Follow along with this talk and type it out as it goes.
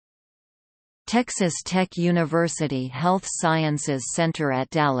Texas Tech University Health Sciences Center at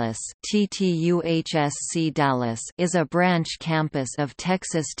Dallas (TTUHSC Dallas) is a branch campus of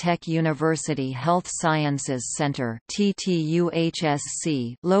Texas Tech University Health Sciences Center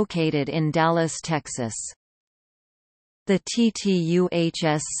 (TTUHSC) located in Dallas, Texas. The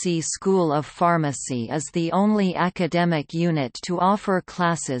TTUHSC School of Pharmacy is the only academic unit to offer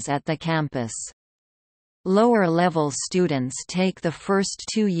classes at the campus. Lower-level students take the first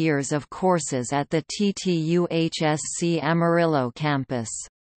 2 years of courses at the TTUHSC Amarillo campus.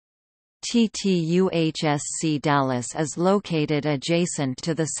 TTUHSC Dallas is located adjacent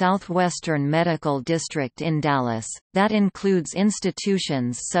to the Southwestern Medical District in Dallas, that includes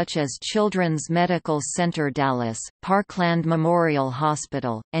institutions such as Children's Medical Center Dallas, Parkland Memorial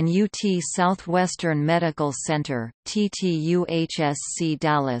Hospital, and UT Southwestern Medical Center. TTUHSC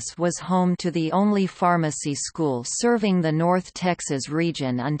Dallas was home to the only pharmacy school serving the North Texas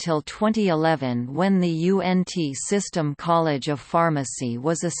region until 2011, when the UNT System College of Pharmacy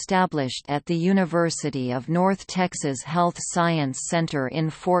was established at the University of North Texas Health Science Center in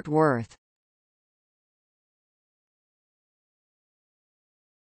Fort Worth.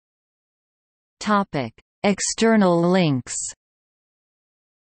 External links: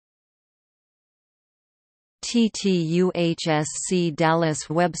 TTUHSC Dallas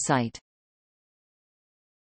website.